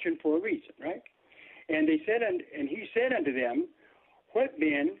this question for a reason, right? And they said, and he said unto them, what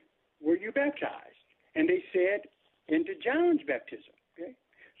then were you baptized? And they said, into John's baptism. Okay?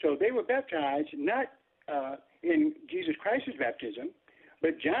 So they were baptized not in Jesus Christ's baptism,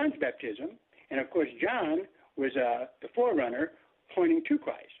 but John's baptism. And of course, John was the forerunner pointing to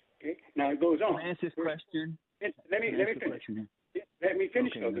Christ. Okay? Now it goes on. Can I ask this question? Let me finish. Let me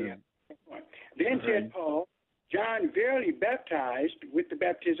finish. Okay, then said Paul, John verily baptized with the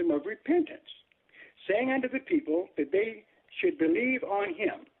baptism of repentance, saying unto the people that they should believe on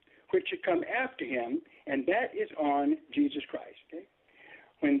him, which should come after him, and that is on Jesus Christ. Okay?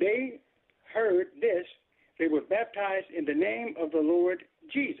 When they heard this, they were baptized in the name of the Lord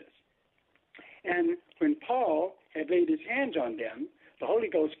Jesus. And when Paul had laid his hands on them, the Holy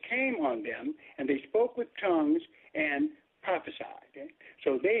Ghost came on them, and they spoke with tongues and prophesied. Okay?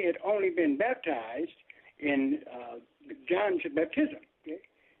 So they had only been baptized in John's baptism. Okay?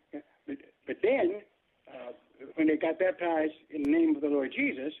 But then, when they got baptized in the name of the Lord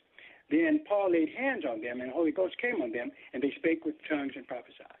Jesus, then Paul laid hands on them, and the Holy Ghost came on them, and they spake with tongues and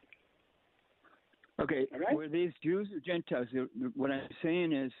prophesied. Okay, right? Were these Jews or Gentiles? What I'm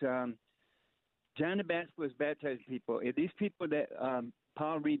saying is John the Baptist was baptizing people. If these people that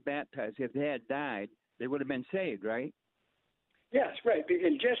Paul rebaptized, if they had died, they would have been saved, right? Yes, right.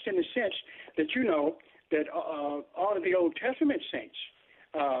 And just in the sense that you know that all of the Old Testament saints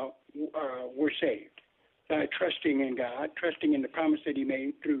were saved by trusting in God, trusting in the promise that he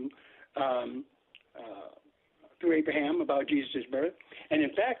made through Abraham about Jesus' birth. And in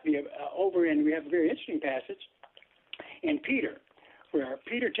fact, we have a very interesting passage in Peter, where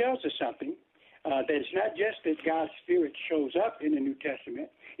Peter tells us something that it's not just that God's Spirit shows up in the New Testament.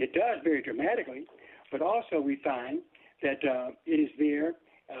 It does very dramatically, but also we find that it is there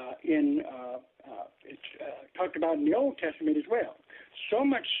it's talked about about in the Old Testament as well. So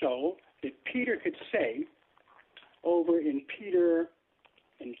much so that Peter could say over in Peter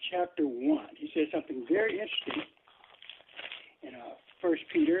in chapter 1, he says something very interesting in 1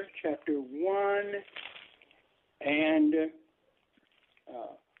 Peter chapter 1, and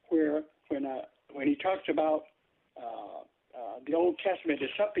when he talks about the Old Testament,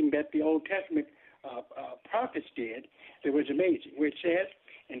 there's something that the Old Testament prophets did that was amazing, where it says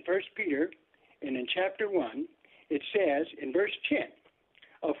in 1 Peter and in chapter 1, it says in verse 10,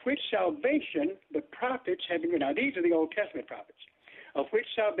 of which salvation the prophets have been, now these are the Old Testament prophets, of which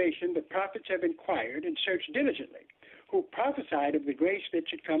salvation the prophets have inquired and searched diligently, who prophesied of the grace that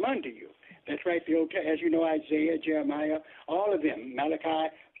should come unto you. That's right, the Old Testament, as you know, Isaiah, Jeremiah, all of them,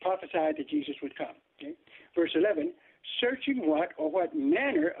 Malachi, prophesied that Jesus would come. Okay? Verse 11, searching what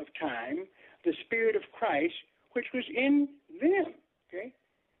manner of time the Spirit of Christ which was in them. Okay?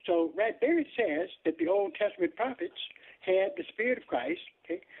 So right there it says that the Old Testament prophets had the Spirit of Christ,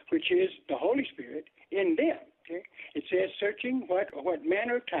 okay, which is the Holy Spirit, in them. Okay? It says, searching what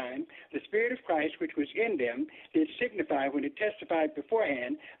manner of time the Spirit of Christ which was in them did signify when it testified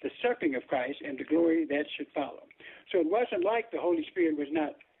beforehand the suffering of Christ and the glory that should follow. So it wasn't like the Holy Spirit was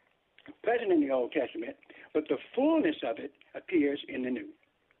not present in the Old Testament, but the fullness of it appears in the New.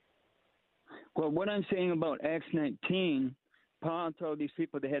 Well, what I'm saying about Acts 19, Paul told these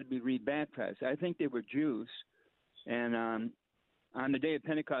people they had to be rebaptized. I think they were Jews, and on the day of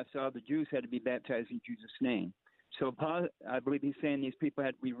Pentecost, all the Jews had to be baptized in Jesus' name. So Paul, I believe he's saying these people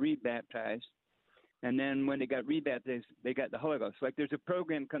had to be rebaptized, and then when they got rebaptized, they got the Holy Ghost. Like there's a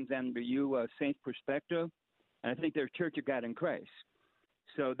program comes under you, Saints Perspective, and I think they're Church of God in Christ.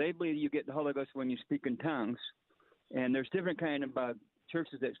 So they believe you get the Holy Ghost when you speak in tongues, and there's different kind of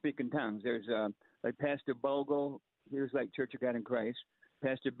churches that speak in tongues. There's like Pastor Bogle, he was like Church of God in Christ.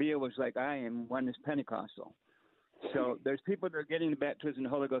 Pastor Beal was like I am, one is Pentecostal. So there's people that are getting the baptism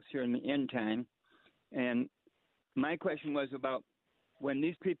of the Holy Ghost here in the end time. And my question was about when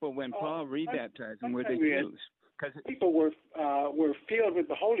these people, when Paul rebaptized them, were they Jews? Because people were filled with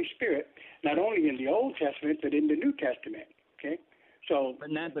the Holy Spirit, not only in the Old Testament, but in the New Testament. Okay? So, but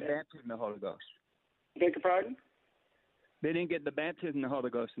not the baptism of the Holy Ghost. Beg your pardon? They didn't get the baptism of the Holy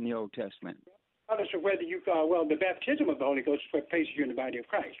Ghost in the Old Testament. Regardless of whether you, the baptism of the Holy Ghost is what places you in the body of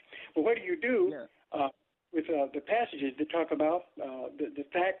Christ. But what do you do with the passages that talk about the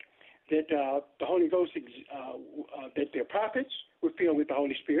fact that the Holy Ghost, that their prophets were filled with the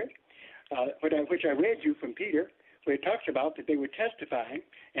Holy Spirit, which I read you from Peter, where it talks about that they were testifying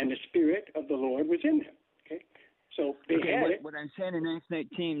and the Spirit of the Lord was in them. Okay? So they had it. What I'm saying in Acts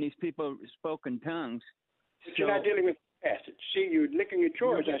 19, these people spoke in tongues. But you're not dealing with the passage. See, you're licking your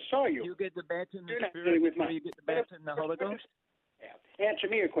chores. I saw you. You get the baptism of the Spirit before you get the baptism of the Holy Ghost? Yeah. Answer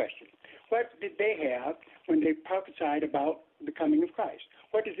me a question. What did they have when they prophesied about the coming of Christ?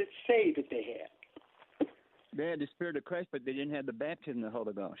 What does it say that they had? They had the Spirit of Christ, but they didn't have the baptism of the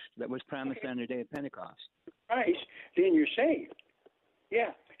Holy Ghost that was promised on the day of Pentecost. Christ, then you're saved.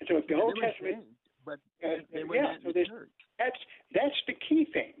 Yeah. And so if the Old Testament... But they were not in the church. That's the key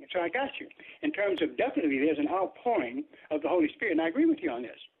thing. So I got you. In terms of definitely there's an outpouring of the Holy Spirit, and I agree with you on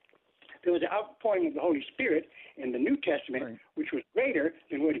this. There was an outpouring of the Holy Spirit in the New Testament, which was greater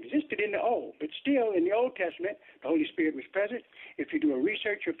than what existed in the Old. But still, in the Old Testament, the Holy Spirit was present. If you do a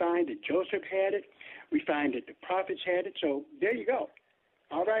research, you'll find that Joseph had it. We find that the prophets had it. So there you go.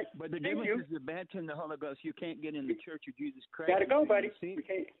 All right. But the difference is the baptism of the Holy Ghost, you can't get in the Church of Jesus Christ. Got to go, buddy. We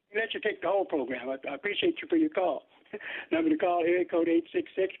can't let you take the whole program. I appreciate you for your call. Number to call, area code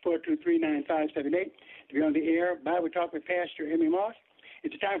 866-423-9578. To be on the air, Bible Talk with Pastor Emery Moss.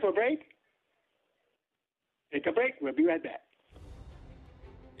 Is it time for a break? Take a break. We'll be right back.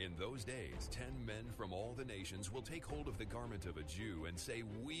 In those days, 10 men from all the nations will take hold of the garment of a Jew and say,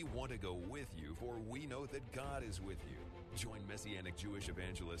 "We want to go with you, for we know that God is with you." Join Messianic Jewish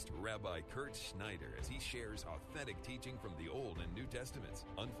evangelist Rabbi Kurt Schneider as he shares authentic teaching from the Old and New Testaments,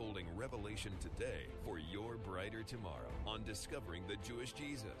 unfolding revelation today for your brighter tomorrow on Discovering the Jewish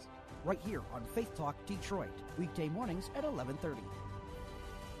Jesus. Right here on Faith Talk Detroit, weekday mornings at 11:30.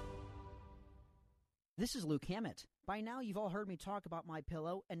 This is Luke Hammett. By now, you've all heard me talk about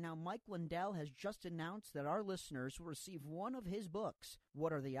MyPillow, and now Mike Lindell has just announced that our listeners will receive one of his books,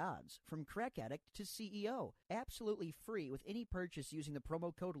 What Are the Odds? From Crack Addict to CEO, absolutely free with any purchase using the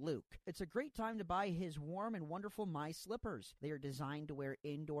promo code Luke. It's a great time to buy his warm and wonderful My Slippers. They are designed to wear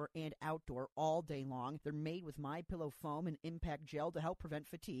indoor and outdoor all day long. They're made with MyPillow foam and impact gel to help prevent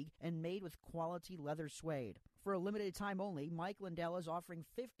fatigue, and made with quality leather suede. For a limited time only, Mike Lindell is offering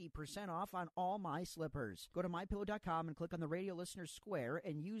 50% off on all my slippers. Go to MyPillow.com and click on the radio listener square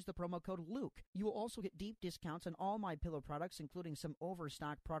and use the promo code Luke. You will also get deep discounts on all My Pillow products, including some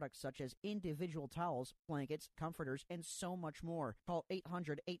overstock products such as individual towels, blankets, comforters, and so much more. Call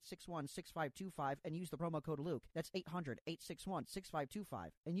 800-861-6525 and use the promo code Luke. That's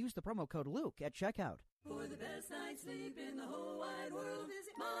 800-861-6525 and use the promo code Luke at checkout. For the best night's sleep in the whole wide world,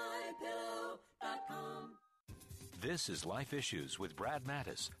 visit MyPillow.com. This is Life Issues with Brad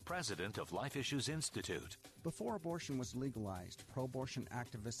Mattis, president of Life Issues Institute. Before abortion was legalized, pro-abortion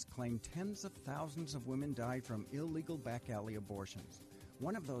activists claimed tens of thousands of women died from illegal back-alley abortions.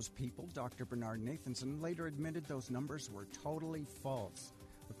 One of those people, Dr. Bernard Nathanson, later admitted those numbers were totally false.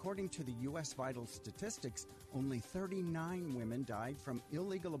 According to the U.S. Vital Statistics, only 39 women died from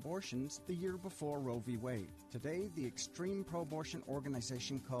illegal abortions the year before Roe v. Wade. Today, the extreme pro-abortion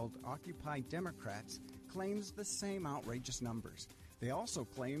organization called Occupy Democrats claims the same outrageous numbers. They also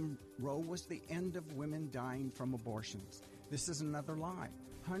claim Roe was the end of women dying from abortions. This is another lie.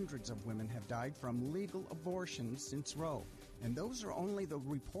 Hundreds of women have died from legal abortions since Roe, and those are only the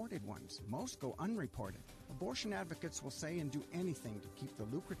reported ones. Most go unreported. Abortion advocates will say and do anything to keep the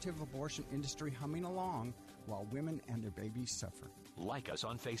lucrative abortion industry humming along while women and their babies suffer. Like us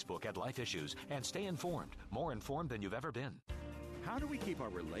on Facebook at Life Issues and stay informed, more informed than you've ever been. How do we keep our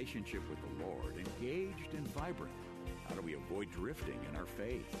relationship with the Lord engaged and vibrant? How do we avoid drifting in our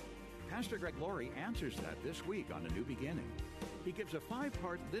faith? Pastor Greg Laurie answers that this week on A New Beginning. He gives a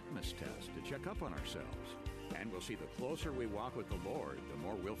 5-part litmus test to check up on ourselves. And we'll see the closer we walk with the Lord, the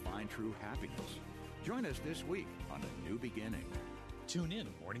more we'll find true happiness. Join us this week on A New Beginning. Tune in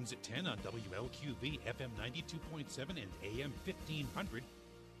mornings at 10 on WLQV, FM 92.7 and AM 1500.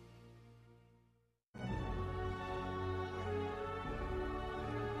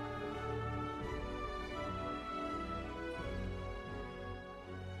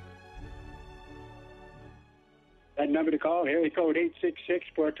 That number to call, area code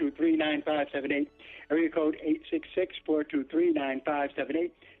 866-423-9578, area code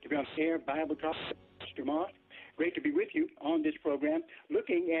 866-423-9578, to be on the air, Bible Talk with Mr. Moss. Great to be with you on this program,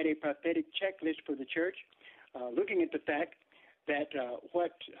 looking at a prophetic checklist for the church, looking at the fact that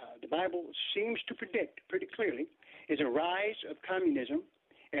what the Bible seems to predict pretty clearly is a rise of communism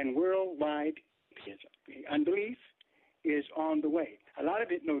and worldwide atheism. Unbelief is on the way. A lot of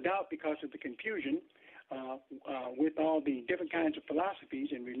it, no doubt, because of the confusion with all the different kinds of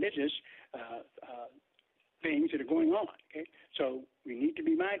philosophies and religious things that are going on. Okay? So we need to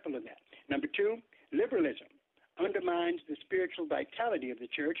be mindful of that. Number two, liberalism undermines the spiritual vitality of the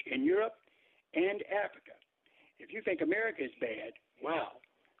church in Europe and Africa. If you think America is bad, wow,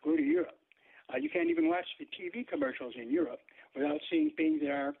 go to Europe. You can't even watch the TV commercials in Europe without seeing things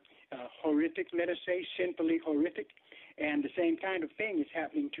that are horrific, let us say, sinfully horrific. And the same kind of thing is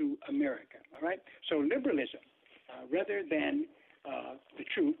happening to America, all right? So liberalism, rather than the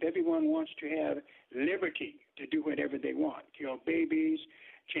truth, everyone wants to have liberty to do whatever they want, kill babies,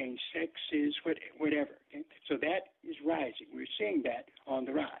 change sexes, whatever. Okay? So that is rising. We're seeing that on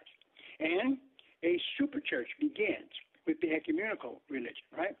the rise. And a super church begins with the ecumenical religion,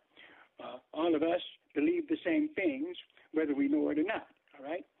 right? All of us believe the same things, whether we know it or not, all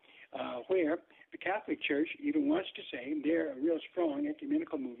right? Where the Catholic Church even wants to say they're a real strong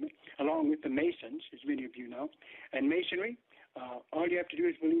ecumenical movement, along with the Masons, as many of you know. And Masonry, all you have to do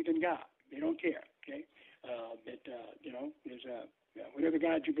is believe in God. They don't care, okay? There's whatever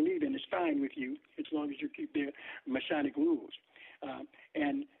God you believe in is fine with you as long as you keep their Masonic rules.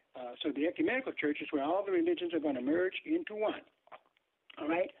 So the ecumenical church is where all the religions are going to merge into one, all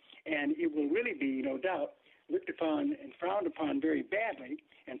right? And it will really be, no doubt, looked upon and frowned upon very badly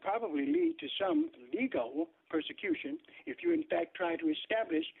and probably lead to some legal persecution if you, in fact, try to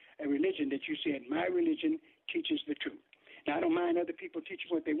establish a religion that you said, my religion teaches the truth. Now, I don't mind other people teaching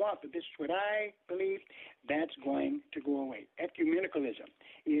what they want, but this is what I believe. That's going to go away. Ecumenicalism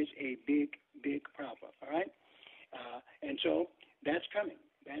is a big, big problem, all right? And so that's coming.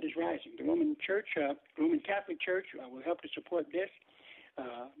 That is rising. The Roman Church, Roman Catholic Church will help to support this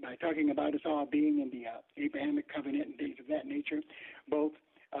by talking about us all being in the Abrahamic covenant and things of that nature. Both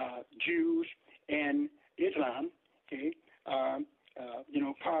Jews and Islam, okay, are,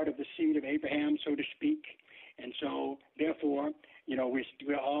 part of the seed of Abraham, so to speak. And so, therefore,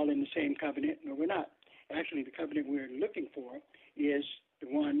 we're all in the same covenant. No, we're not. Actually, the covenant we're looking for is the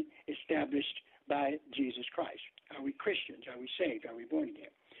one established by Jesus Christ. Are we Christians? Are we saved? Are we born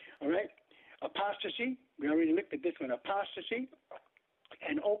again? All right? Apostasy, we already looked at this one. Apostasy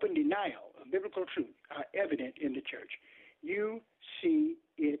and open denial of biblical truth are evident in the church. You see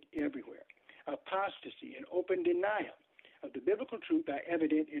it everywhere. apostasy and open denial of the biblical truth are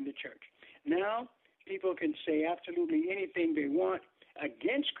evident in the church. Now, people can say absolutely anything they want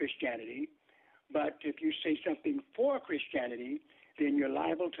against Christianity, but if you say something for Christianity, then you're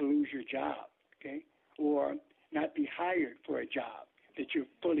liable to lose your job, okay, or not be hired for a job that you're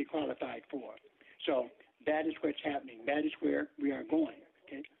fully qualified for. So that is what's happening. That is where we are going,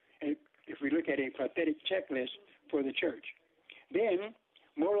 okay? And if we look at a prophetic checklist for the church, then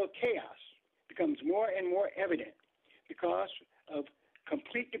moral chaos becomes more and more evident because of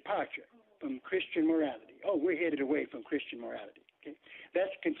complete departure from Christian morality. Oh, we're headed away from Christian morality. Okay?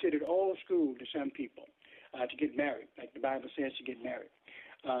 That's considered old school to some people, to get married, like the Bible says to get married.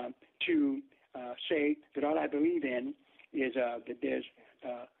 To say that all I believe in is that there's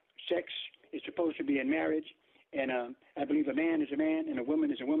sex is supposed to be in marriage, and I believe a man is a man and a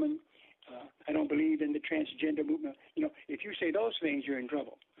woman is a woman. I don't believe in the transgender movement. You know, if you say those things, you're in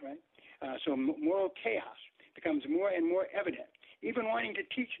trouble, right? So moral chaos becomes more and more evident. Even wanting to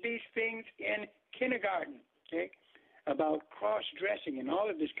teach these things in kindergarten, okay, about cross-dressing and all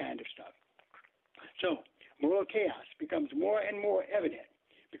of this kind of stuff. So moral chaos becomes more and more evident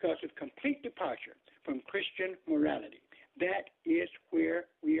because of complete departure from Christian morality. That is where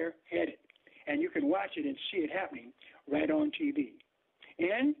we are headed. And you can watch it and see it happening right on TV.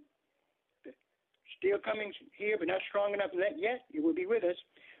 And still coming here, but not strong enough yet, it will be with us,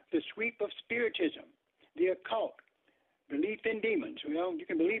 the sweep of spiritism, the occult, belief in demons. Well, you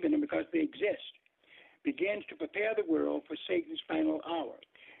can believe in them because they exist. Begins to prepare the world for Satan's final hour.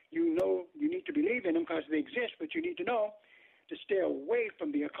 You know you need to believe in them because they exist, but you need to know to stay away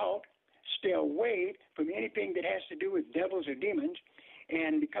from the occult, stay away from anything that has to do with devils or demons,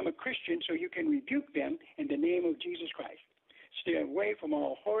 and become a Christian so you can rebuke them in the name of Jesus Christ. Stay away from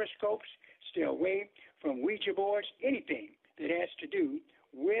all horoscopes, stay away from Ouija boards, anything that has to do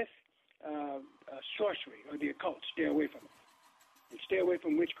with sorcery or the occult. Stay away from it. And stay away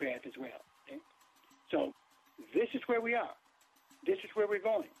from witchcraft as well. Okay? So this is where we are. This is where we're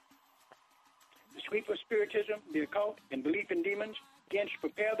going. The sweep of spiritism, the occult, and belief in demons begins to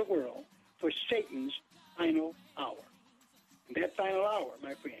prepare the world for Satan's final hour. And that final hour,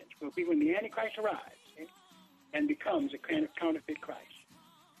 my friends, will be when the Antichrist arrives, okay, and becomes a kind of counterfeit Christ.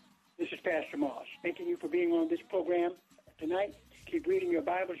 This is Pastor Moss, thanking you for being on this program tonight. Keep reading your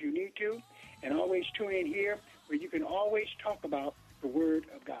Bibles, you need to, and always tune in here where you can always talk about the Word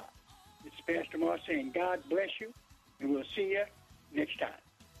of God. It's Pastor Moss saying God bless you, and we'll see you next time.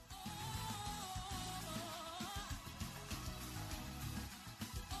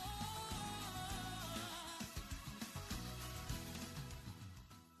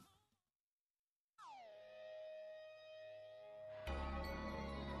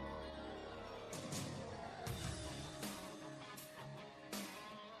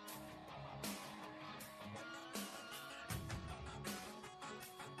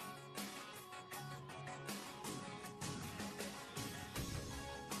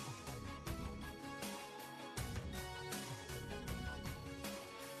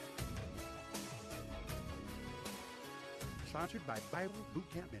 Sponsored by Bible Boot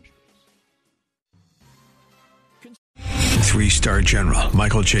Camp Ministries. 3-star General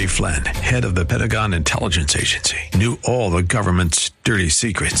Michael J. Flynn, head of the Pentagon Intelligence Agency, knew all the government's dirty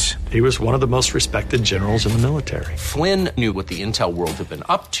secrets. He was one of the most respected generals in the military. Flynn knew what the intel world had been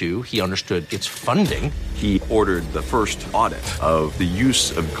up to. He understood its funding. He ordered the first audit of the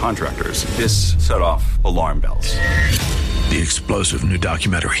use of contractors. This set off alarm bells. The explosive new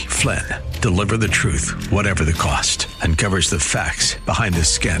documentary, Flynn, Deliver the Truth, Whatever the Cost, uncovers the facts behind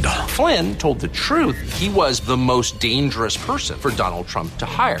this scandal. Flynn told the truth. He was the most dangerous person for Donald Trump to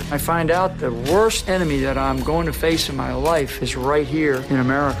hire. I find out the worst enemy that I'm going to face in my life is right here in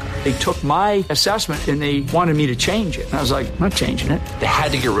America. They took my assessment and they wanted me to change it. And I was like, I'm not changing it. They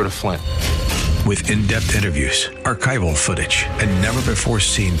had to get rid of Flynn. With in-depth interviews, archival footage, and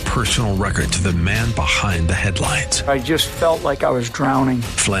never-before-seen personal records of the man behind the headlines. I just felt like I was drowning.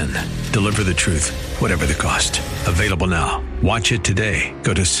 Flynn, Deliver the Truth, Whatever the Cost. Available now. Watch it today.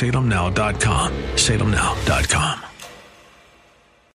 Go to salemnow.com. salemnow.com.